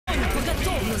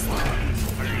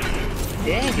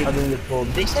Dang, dude.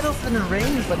 They said open the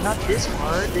range, but not this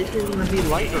hard. They said it was gonna be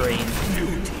light range.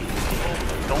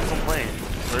 Don't complain.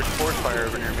 There's forest fire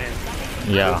over near me.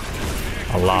 Yeah,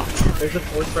 a lot. There's a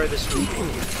forest fire this week.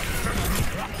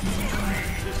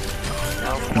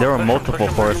 There were multiple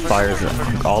forest fires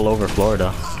all over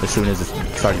Florida as soon as it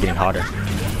started getting hotter.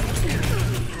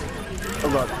 Oh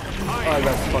god. Oh, I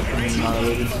got fucking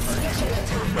annihilated.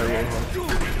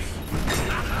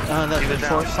 That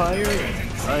forest fire,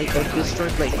 I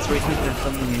destroyed like 300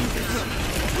 something meters.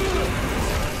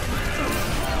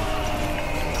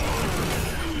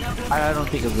 I don't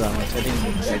think it was that much. I think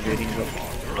I'm exaggerating, but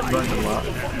it burned a lot.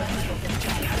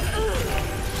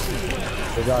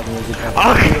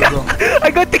 Oh,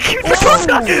 I got the cute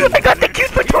Patorga! I got the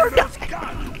cute Patorga!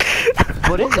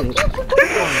 What is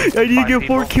it? I need to get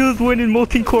 4 kills, win in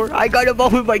multi-core. I got him all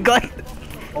with my gun.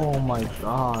 Oh my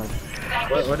god.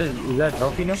 What is that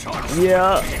trophy now?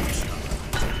 Yeah.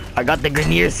 I got the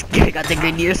Grenier I got the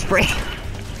Grenier spray.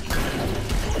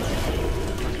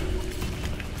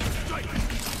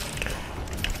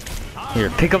 Here,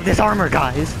 pick up this armor,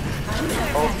 guys.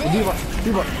 Oh,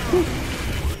 Diva.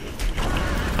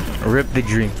 Rip the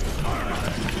dream.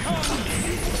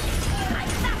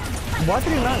 Why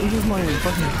did he not use my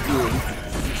fucking shield?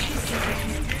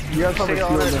 You have probably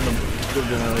shield in the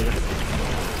generator.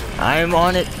 I'm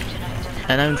on it.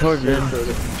 And I'm towards them.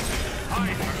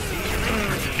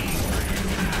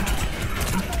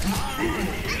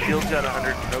 Shield's got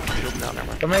 100. Nope, shield's down. Never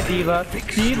mind. Come here, Diva.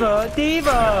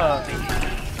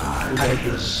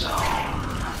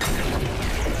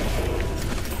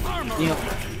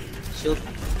 Shield.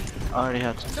 I already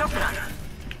have some.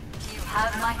 You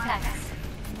have my text.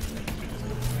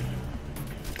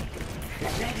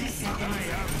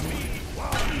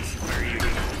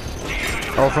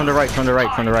 Oh, from the right. Help from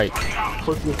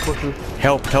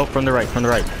the right.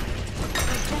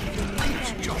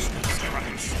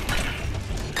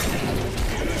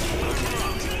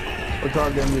 What's all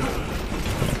damage?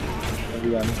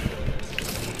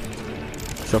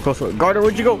 So close. Garter,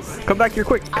 where'd you go? Come back here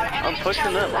quick. I'm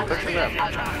pushing them.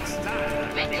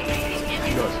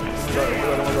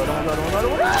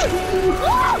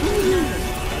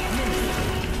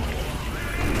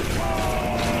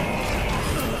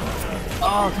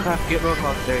 Oh crap, get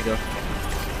roadblocks, there you go.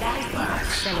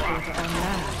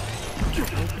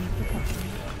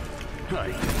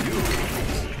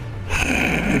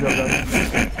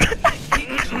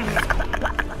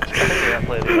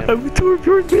 I'm toward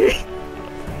your me.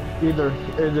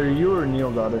 Either you or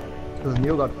Neil got it. Because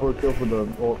Neil got 4 kills with the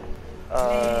ult.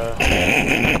 Yeah.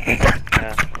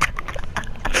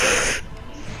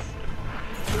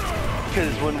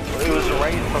 Because when it was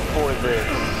right before this.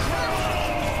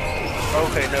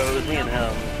 Okay, no, it was me and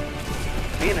him.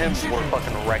 Me and him were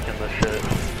fucking wrecking this shit.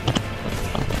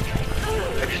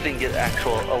 I just didn't get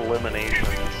actual eliminations.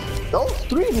 Those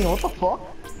 3, Neil, what the fuck?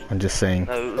 I'm just saying.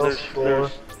 No, there's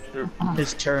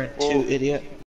His turn, too, idiot.